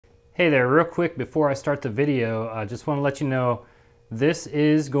Hey there, real quick before I start the video, I just want to let you know this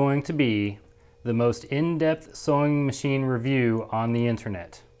is going to be the most in-depth sewing machine review on the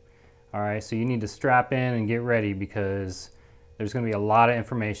internet. Alright, so you need to strap in and get ready because there's going to be a lot of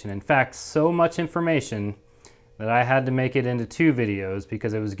information. In fact, so much information that I had to make it into 2 videos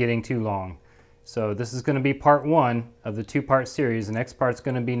because it was getting too long. So this is going to be part 1 of the 2-part series. The next part's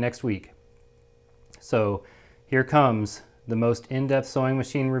going to be next week. So here comes the most in-depth sewing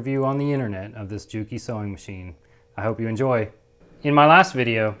machine review on the internet of this Juki sewing machine. I hope you enjoy. In my last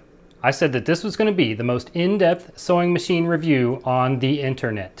video, I said that this was going to be the most in-depth sewing machine review on the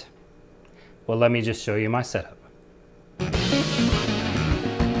internet. Well, let me just show you my setup.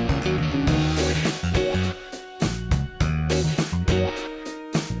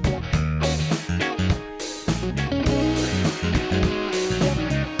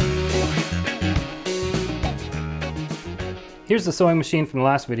 Here's the sewing machine from the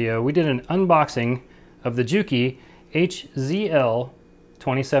last video. We did an unboxing of the Juki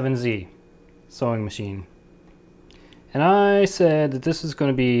HZL-27Z sewing machine. And I said that this is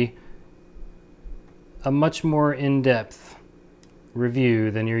going to be a much more in-depth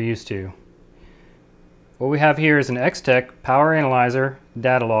review than you're used to. What we have here is an X-Tech Power Analyzer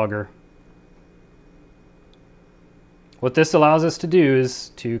data logger. What this allows us to do is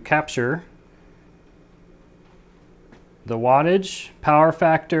to capture the wattage, power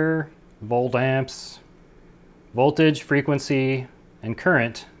factor, volt amps, voltage, frequency, and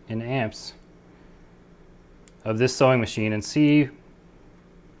current in amps of this sewing machine and see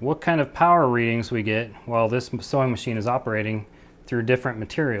what kind of power readings we get while this sewing machine is operating through different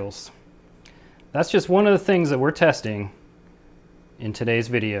materials. That's just one of the things that we're testing in today's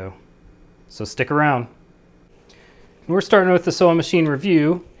video. So stick around. We're starting with the sewing machine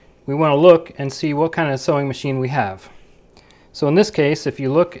review. We want to look and see what kind of sewing machine we have. So in this case, if you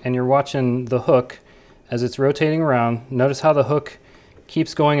look and you're watching the hook as it's rotating around, notice how the hook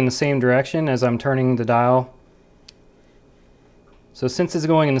keeps going in the same direction as I'm turning the dial. So since it's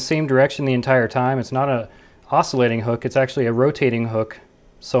going in the same direction the entire time, it's not an oscillating hook, it's actually a rotating hook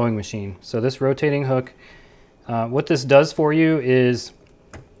sewing machine. So this rotating hook, what this does for you is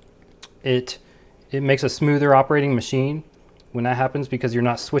it makes a smoother operating machine when that happens, because you're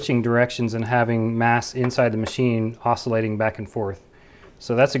not switching directions and having mass inside the machine oscillating back and forth.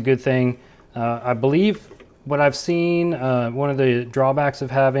 So that's a good thing. I believe what I've seen, one of the drawbacks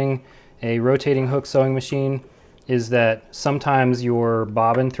of having a rotating hook sewing machine is that sometimes your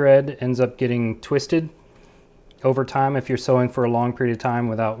bobbin thread ends up getting twisted over time if you're sewing for a long period of time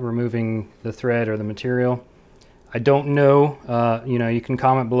without removing the thread or the material. I don't know, you can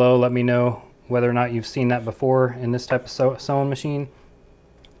comment below, let me know whether or not you've seen that before in this type of sewing machine.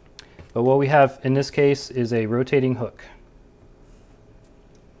 But what we have in this case is a rotating hook.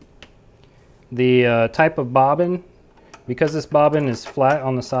 The type of bobbin, because this bobbin is flat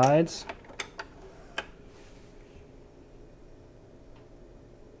on the sides,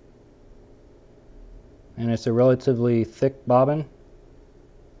 and it's a relatively thick bobbin.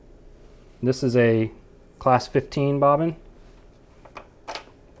 This is a class 15 bobbin.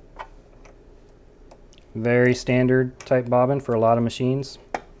 Very standard type bobbin for a lot of machines.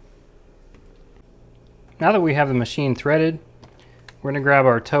 Now that we have the machine threaded, we're going to grab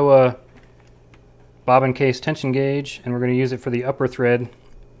our TOA bobbin case tension gauge and we're going to use it for the upper thread. In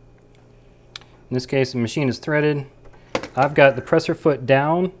this case, the machine is threaded. I've got the presser foot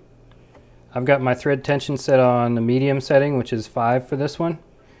down. I've got my thread tension set on the medium setting, which is 5 for this one.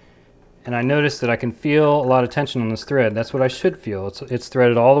 And I notice that I can feel a lot of tension on this thread. That's what I should feel. It's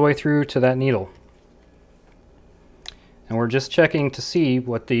threaded all the way through to that needle. And we're just checking to see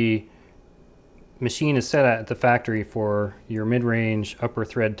what the machine is set at the factory for your mid-range upper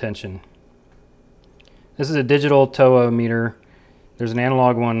thread tension. This is a digital TOA meter. There's an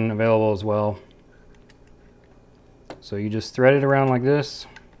analog one available as well. So you just thread it around like this.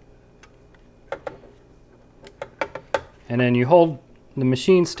 And then you hold the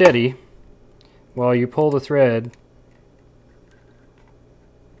machine steady while you pull the thread .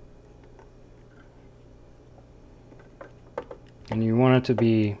 And you want it to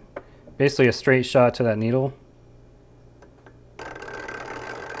be basically a straight shot to that needle.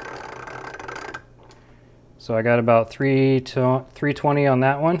 So I got about 320 on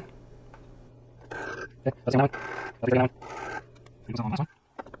that one.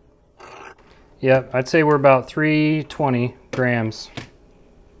 Yep, I'd say we're about 320 grams.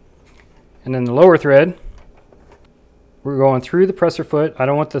 And then the lower thread, we're going through the presser foot. I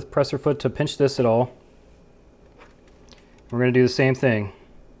don't want the presser foot to pinch this at all. We're going to do the same thing.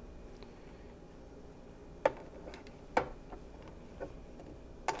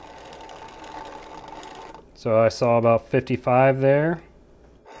 So I saw about 55 there.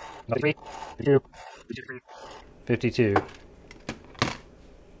 52.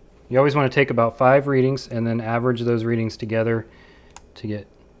 You always want to take about 5 readings and then average those readings together to get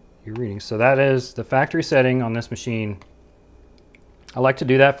your readings. So that is the factory setting on this machine. I like to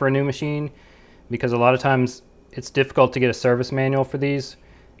do that for a new machine because a lot of times it's difficult to get a service manual for these,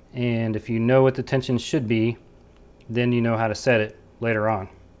 and if you know what the tension should be, then you know how to set it later on.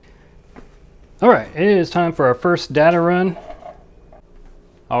 All right, it is time for our first data run.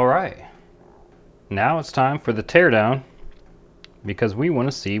 All right, now it's time for the teardown because we want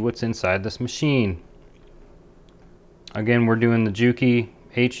to see what's inside this machine. Again, we're doing the Juki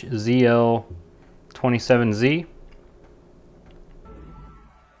HZL-27Z.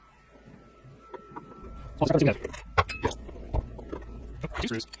 What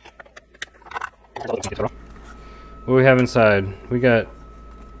do we have inside? We got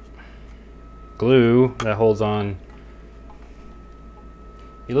glue that holds on.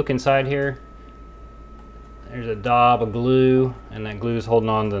 You look inside here, there's a daub of glue, and that glue is holding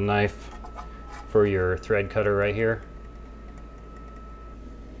on the knife for your thread cutter right here.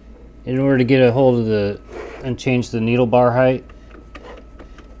 In order to get a hold of and change the needle bar height,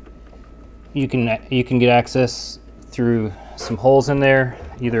 you can get access through some holes in there,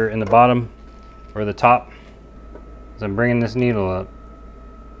 either in the bottom or the top. As I'm bringing this needle up,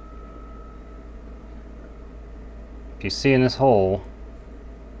 if you see in this hole,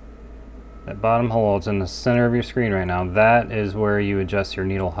 that bottom hole, it's in the center of your screen right now, that is where you adjust your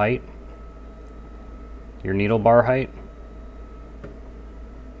needle height, your needle bar height.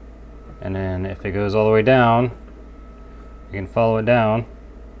 And then if it goes all the way down, you can follow it down,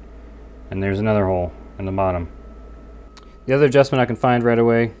 and there's another hole in the bottom. The other adjustment I can find right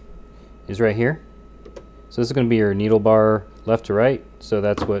away is right here. So this is going to be your needle bar left to right. So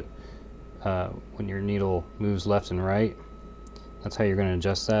that's what, when your needle moves left and right, that's how you're going to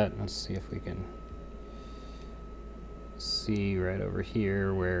adjust that. Let's see if we can see right over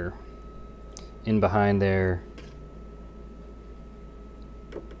here where in behind there,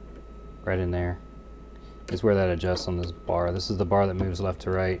 right in there, is where that adjusts on this bar. This is the bar that moves left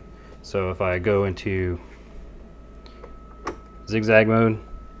to right. So if I go into zigzag mode,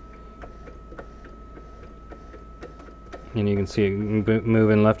 and you can see it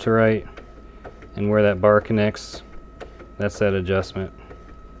moving left to right, and where that bar connects, that's that adjustment.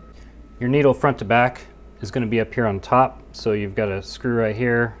 Your needle front to back is going to be up here on top, so you've got a screw right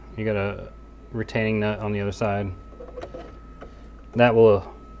here, you got a retaining nut on the other side. That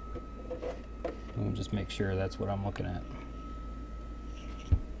will, let me just make sure that's what I'm looking at.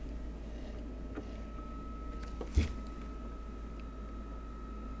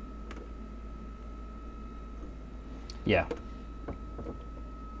 Yeah.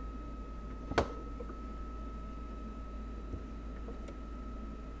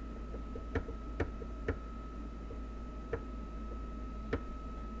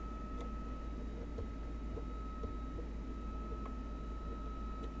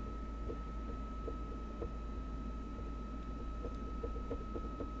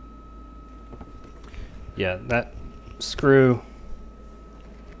 Yeah, that screw,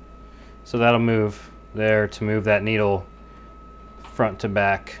 so that'll move there to move that needle front to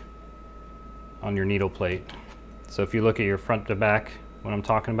back on your needle plate. So if you look at your front to back, what I'm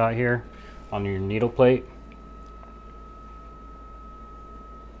talking about here on your needle plate,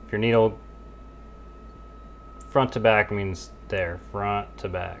 if your needle front to back means there, front to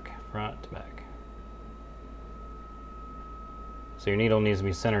back, front to back. So your needle needs to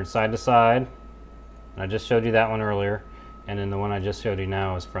be centered side to side. And I just showed you that one earlier, and then the one I just showed you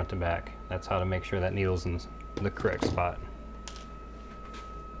now is front to back. That's how to make sure that needle's in the correct spot.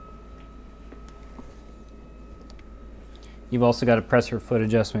 You've also got a presser foot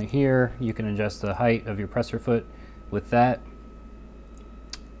adjustment here. You can adjust the height of your presser foot with that.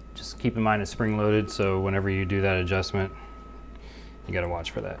 Just keep in mind it's spring loaded, so whenever you do that adjustment, you gotta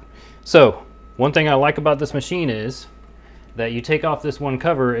watch for that. So one thing I like about this machine is that you take off this one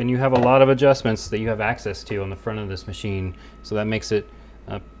cover and you have a lot of adjustments that you have access to on the front of this machine. So that makes it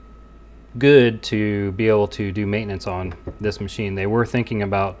good to be able to do maintenance on this machine. They were thinking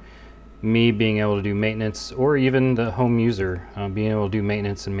about me being able to do maintenance, or even the home user being able to do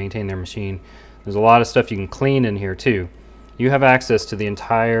maintenance and maintain their machine. There's a lot of stuff you can clean in here too. You have access to the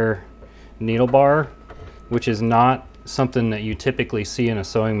entire needle bar, which is not something that you typically see in a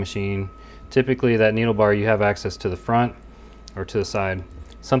sewing machine. Typically that needle bar, you have access to the front or to the side.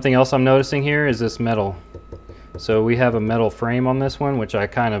 Something else I'm noticing here is this metal. So we have a metal frame on this one, which I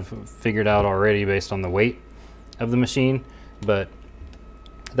kind of figured out already based on the weight of the machine, but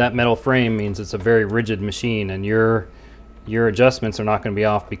that metal frame means it's a very rigid machine, and your adjustments are not going to be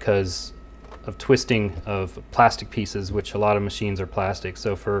off because of twisting of plastic pieces, which a lot of machines are plastic.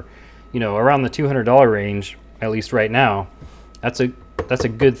 So for, you know, around the $200 range, at least right now, that's a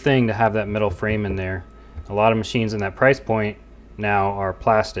good thing to have that metal frame in there. A lot of machines in that price point now are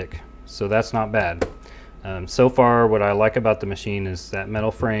plastic, so that's not bad. So far, what I like about the machine is that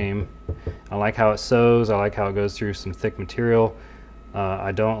metal frame. I like how it sews. I like how it goes through some thick material.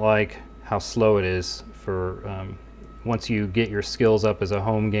 I don't like how slow it is for once you get your skills up as a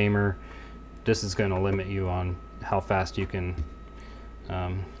home gamer. This is going to limit you on how fast you can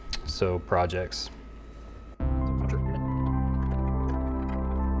sew projects.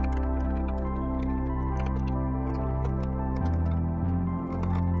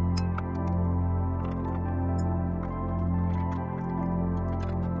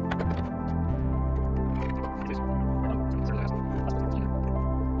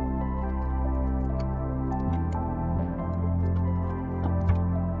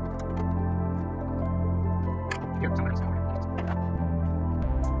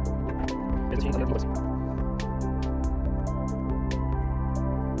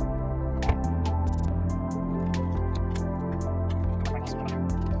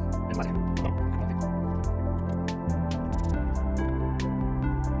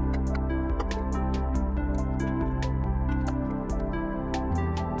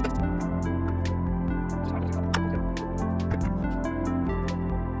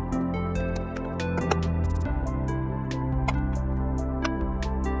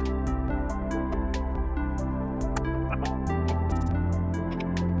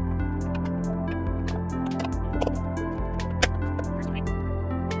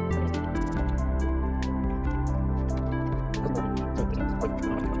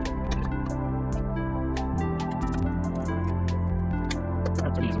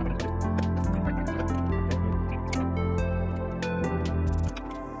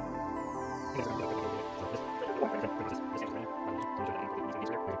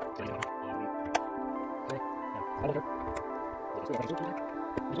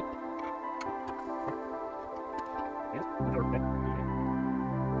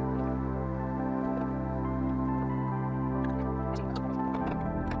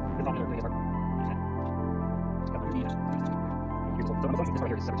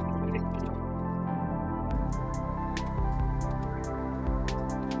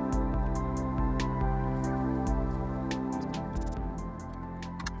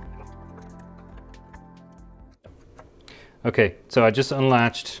 Okay, so I just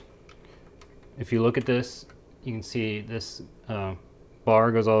unlatched. If you look at this, you can see this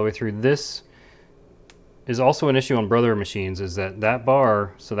bar goes all the way through. This is also an issue on brother machines, is that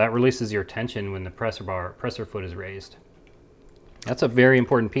bar, so that releases your tension when the presser foot is raised. That's a very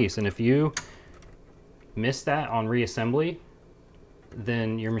important piece, and if you miss that on reassembly,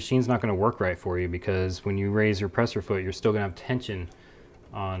 then your machine's not going to work right for you, because when you raise your presser foot, you're still going to have tension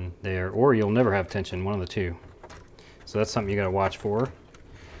on there, or you'll never have tension, one of the two. So that's something you got to watch for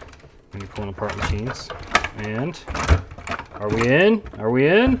when you're pulling apart machines. And are we in? Are we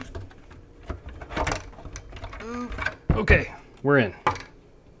in? Okay, we're in.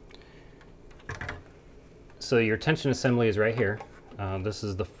 So your tension assembly is right here. This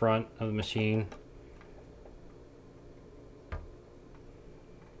is the front of the machine.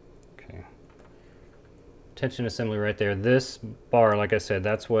 Okay. Tension assembly right there. This bar, like I said,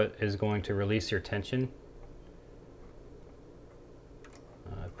 that's what is going to release your tension.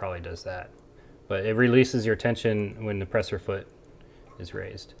 It probably does that. But it releases your tension when the presser foot is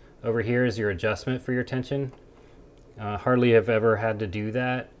raised. Over here is your adjustment for your tension. Hardly have ever had to do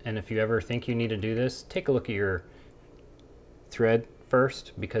that, and if you ever think you need to do this, take a look at your thread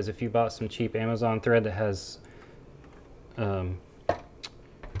first, because if you bought some cheap Amazon thread that has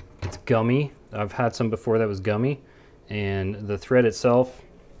it's gummy. I've had some before that was gummy, and the thread itself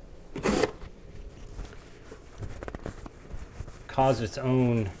caused its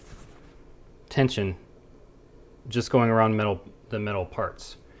own tension just going around the metal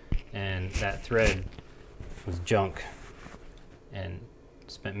parts, and that thread was junk, and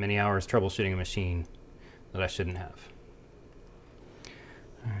spent many hours troubleshooting a machine that I shouldn't have.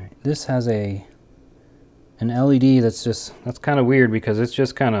 All right, this has an LED that's kind of weird, because it's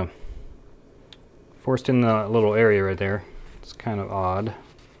just kind of forced in the little area right there. It's kind of odd.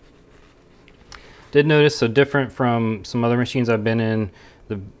 Did notice, so different from some other machines I've been in,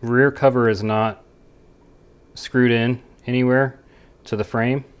 the rear cover is not screwed in anywhere to the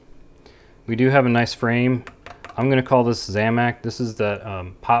frame. We do have a nice frame. I'm going to call this Zamac. This is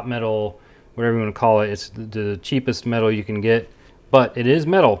the pot metal, whatever you want to call it. It's the cheapest metal you can get. But it is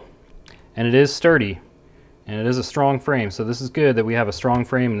metal, and it is sturdy, and it is a strong frame. So this is good that we have a strong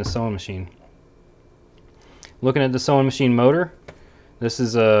frame in the sewing machine. Looking at the sewing machine motor, this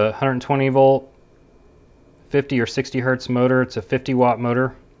is a 120 volt, 50 or 60 hertz motor. It's a 50 watt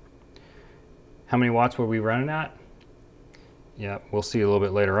motor. How many watts were we running at? Yeah, we'll see a little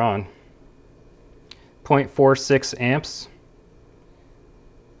bit later on. 0.46 amps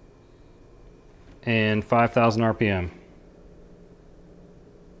and 5,000 RPM.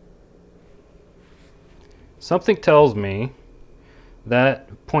 Something tells me that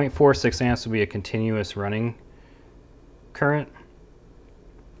 0.46 amps will be a continuous running current,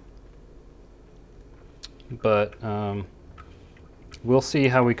 but we'll see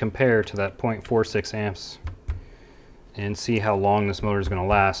how we compare to that 0.46 amps and see how long this motor is going to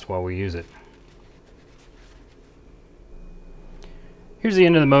last while we use it. Here's the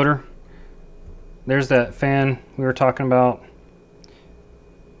end of the motor. There's that fan we were talking about,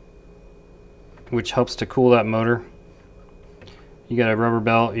 which helps to cool that motor. You got a rubber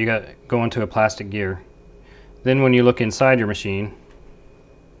belt, you got going to a plastic gear. Then when you look inside your machine,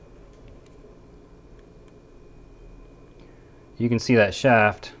 you can see that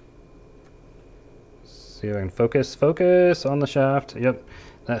shaft. See if I can focus on the shaft. Yep,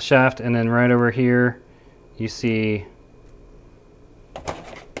 that shaft. And then right over here, you see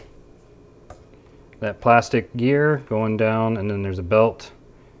that plastic gear going down, and then there's a belt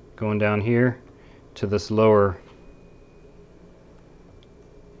going down here to this lower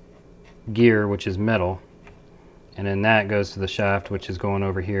gear, which is metal. And then that goes to the shaft, which is going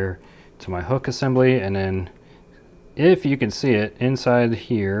over here to my hook assembly. And then if you can see it inside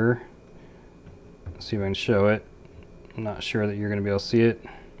here, let's see if I can show it. I'm not sure that you're going to be able to see it.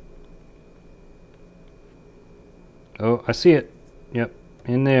 Oh, I see it. Yep,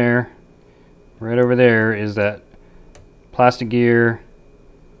 in there, right over there is that plastic gear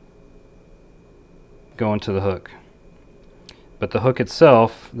going to the hook. But the hook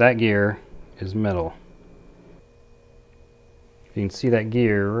itself, that gear, is metal. You can see that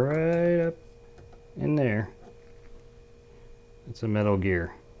gear right up in there. It's a metal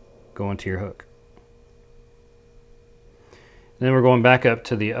gear going to your hook. And then we're going back up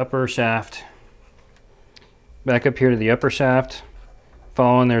to the upper shaft. Back up here to the upper shaft.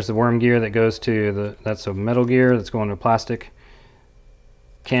 Following, there's the worm gear that goes to the, that's a metal gear that's going to a plastic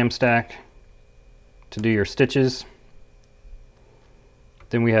cam stack to do your stitches.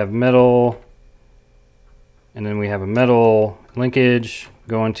 Then we have metal, and then we have a metal linkage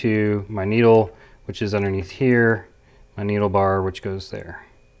going to my needle, which is underneath here, my needle bar, which goes there.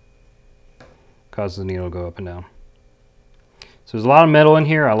 Causes the needle to go up and down. So there's a lot of metal in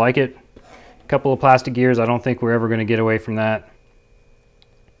here. I like it. A couple of plastic gears. I don't think we're ever going to get away from that.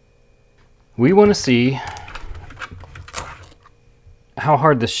 We want to see how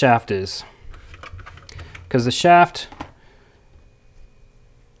hard the shaft is, because the shaft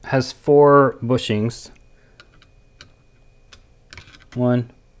has 4 bushings.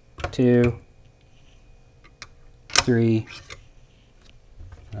 1, 2, 3.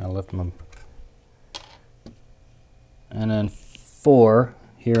 I left them. And then 4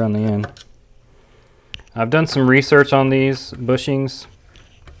 here on the end. I've done some research on these bushings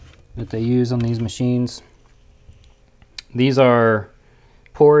that they use on these machines. These are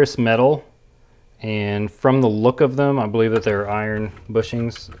porous metal, and from the look of them, I believe that they're iron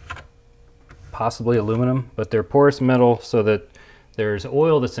bushings, possibly aluminum, but they're porous metal so that there's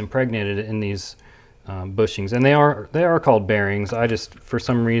oil that's impregnated in these bushings, and they are called bearings. I just, for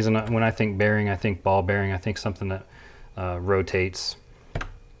some reason, when I think bearing, I think ball bearing. I think something that rotates,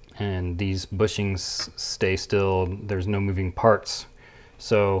 and these bushings stay still. There's no moving parts,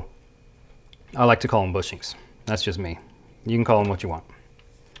 so I like to call them bushings. That's just me. You can call them what you want.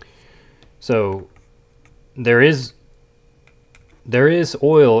 So there is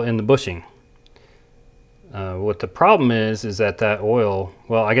oil in the bushing. What the problem is that oil,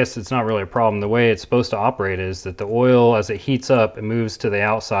 well, I guess it's not really a problem. The way it's supposed to operate is that the oil, as it heats up, it moves to the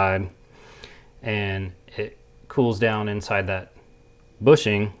outside and it cools down inside that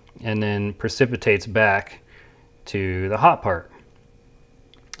bushing and then precipitates back to the hot part.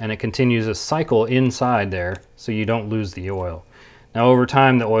 And it continues a cycle inside there so you don't lose the oil. Now over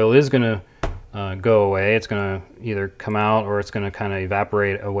time, the oil is going to go away. It's going to either come out or it's going to kind of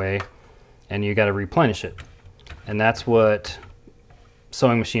evaporate away, and you got to replenish it. And that's what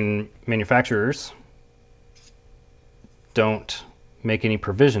sewing machine manufacturers don't make any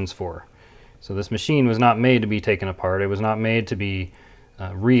provisions for. So this machine was not made to be taken apart. It was not made to be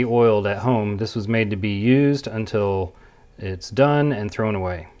re-oiled at home. This was made to be used until it's done and thrown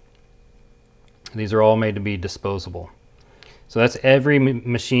away. These are all made to be disposable. So that's every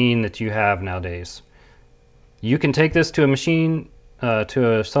machine that you have nowadays. You can take this to a machine,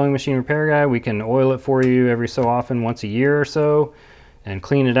 to a sewing machine repair guy. We can oil it for you every so often, once a year or so, and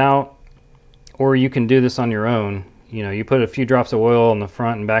clean it out. Or you can do this on your own. You know, you put a few drops of oil on the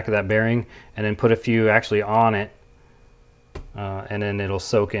front and back of that bearing, and then put a few actually on it, and then it'll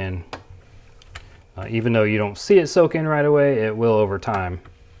soak in. Even though you don't see it soak in right away, it will over time,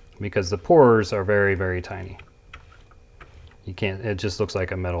 because the pores are very, very tiny. You can't, it just looks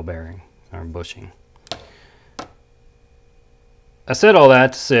like a metal bearing or bushing. I said all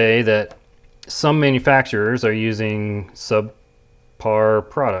that to say that some manufacturers are using subpar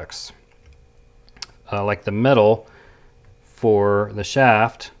products. Like the metal for the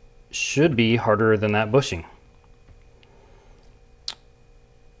shaft should be harder than that bushing.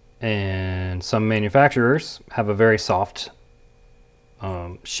 And some manufacturers have a very soft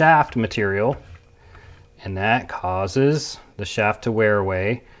shaft material, and that causes the shaft to wear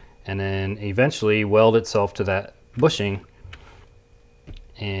away and then eventually weld itself to that bushing.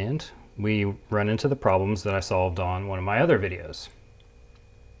 And we run into the problems that I solved on one of my other videos.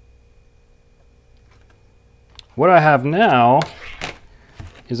 What I have now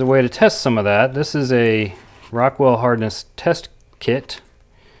is a way to test some of that. This is a Rockwell hardness test kit,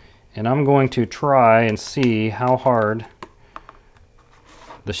 and I'm going to try and see how hard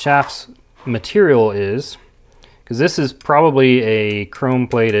the shaft's material is, because this is probably a chrome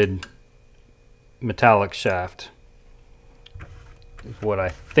plated metallic shaft, is what I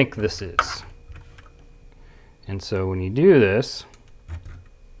think this is. And so when you do this,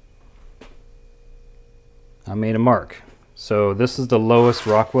 I made a mark. So this is the lowest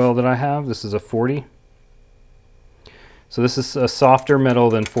Rockwell that I have. This is a 40. So this is a softer metal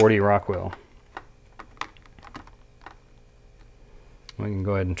than 40 Rockwell. We can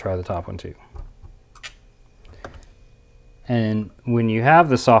go ahead and try the top one too. And when you have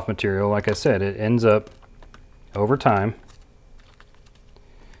the soft material, like I said, it ends up over time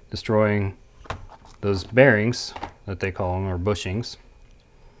destroying those bearings that they call them, or bushings,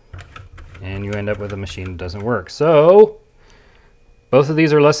 and you end up with a machine that doesn't work. So both of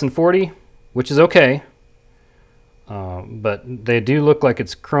these are less than 40, which is okay, but they do look like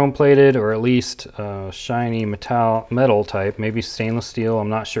it's chrome plated, or at least shiny metal type, maybe stainless steel, I'm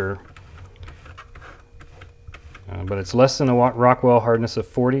not sure. But it's less than a Rockwell hardness of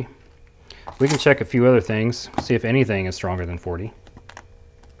 40. We can check a few other things, see if anything is stronger than 40.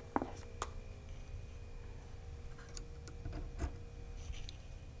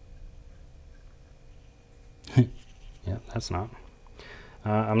 Yeah, that's not.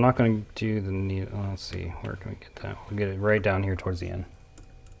 I'm not going to do the needle. Let's see, where can we get that? We'll get it right down here towards the end.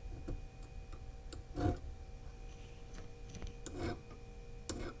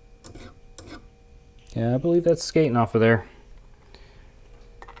 Yeah, I believe that's skating off of there.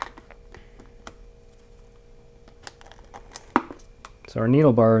 So our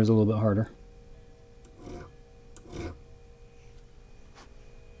needle bar is a little bit harder.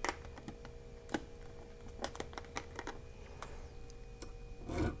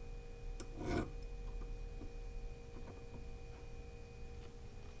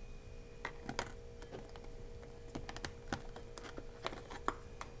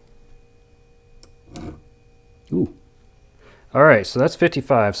 Ooh. All right, so that's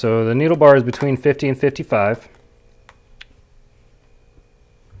 55. So the needle bar is between 50 and 55.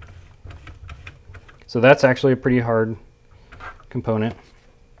 So that's actually a pretty hard component.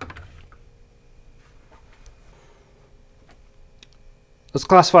 Let's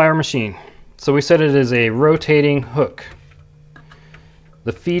classify our machine. So we said it is a rotating hook.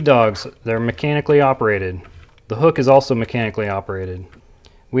 The feed dogs, they're mechanically operated. The hook is also mechanically operated.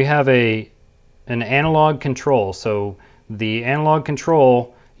 We have an analog control. So the analog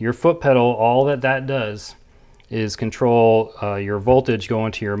control, your foot pedal, all that does is control your voltage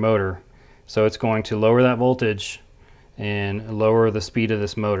going to your motor. So it's going to lower that voltage and lower the speed of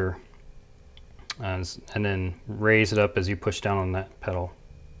this motor, and then raise it up as you push down on that pedal.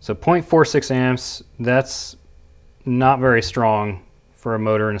 So 0.46 amps, that's not very strong for a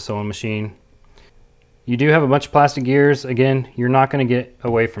motor in a sewing machine. You do have a bunch of plastic gears. Again, you're not going to get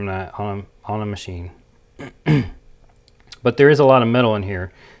away from that on a machine. But there is a lot of metal in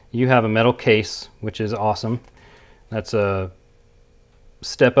here. You have a metal case, which is awesome. That's a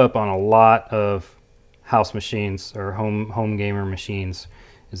step up on a lot of house machines or home gamer machines,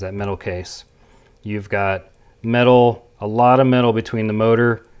 is that metal case. You've got metal, a lot of metal between the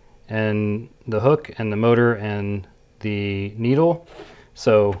motor and the hook, and the motor and the needle.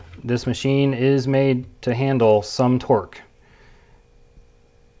 So this machine is made to handle some torque.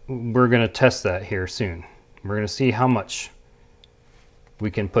 We're going to test that here soon. We're going to see how much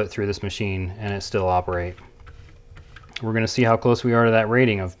we can put through this machine and it still operate. We're going to see how close we are to that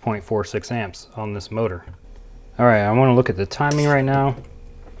rating of 0.46 amps on this motor. All right, I want to look at the timing right now.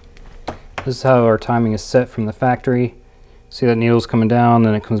 This is how our timing is set from the factory. See that needle's coming down,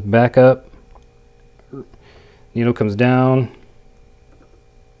 then it comes back up. Needle comes down.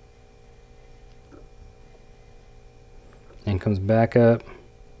 And comes back up.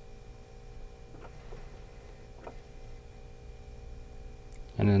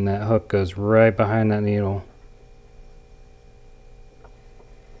 And then that hook goes right behind that needle.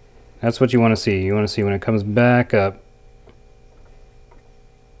 That's what you want to see. You want to see when it comes back up,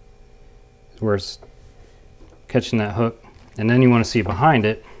 where it's catching that hook. And then you want to see behind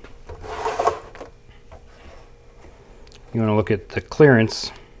it. You want to look at the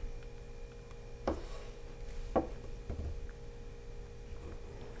clearance.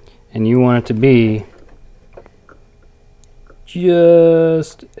 And you want it to be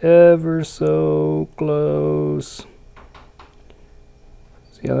just ever so close.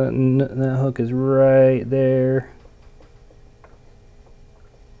 See how that hook is right there.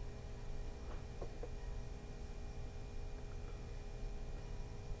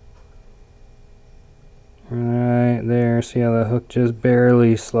 Right there. See how the hook just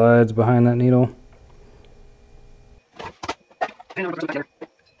barely slides behind that needle?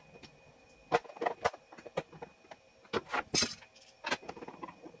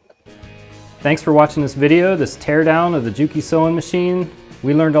 Thanks for watching this video, this teardown of the Juki sewing machine.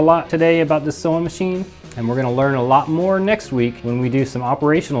 We learned a lot today about this sewing machine, and we're going to learn a lot more next week when we do some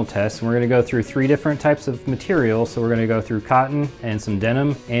operational tests. And we're going to go through 3 different types of material. So we're going to go through cotton and some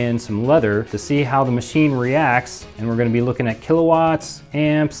denim and some leather to see how the machine reacts. And we're going to be looking at kilowatts,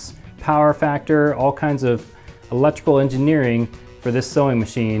 amps, power factor, all kinds of electrical engineering for this sewing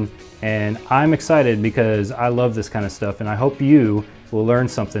machine. And I'm excited because I love this kind of stuff, and I hope you will learn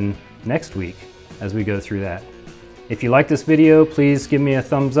something next week as we go through that. If you like this video, please give me a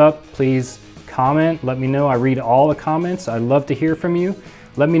thumbs up. Please comment, let me know. I read all the comments. I'd love to hear from you.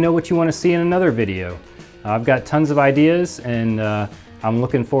 Let me know what you want to see in another video. I've got tons of ideas, and I'm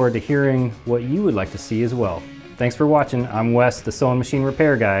looking forward to hearing what you would like to see as well. Thanks for watching. I'm Wes, the sewing machine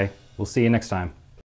repair guy. We'll see you next time.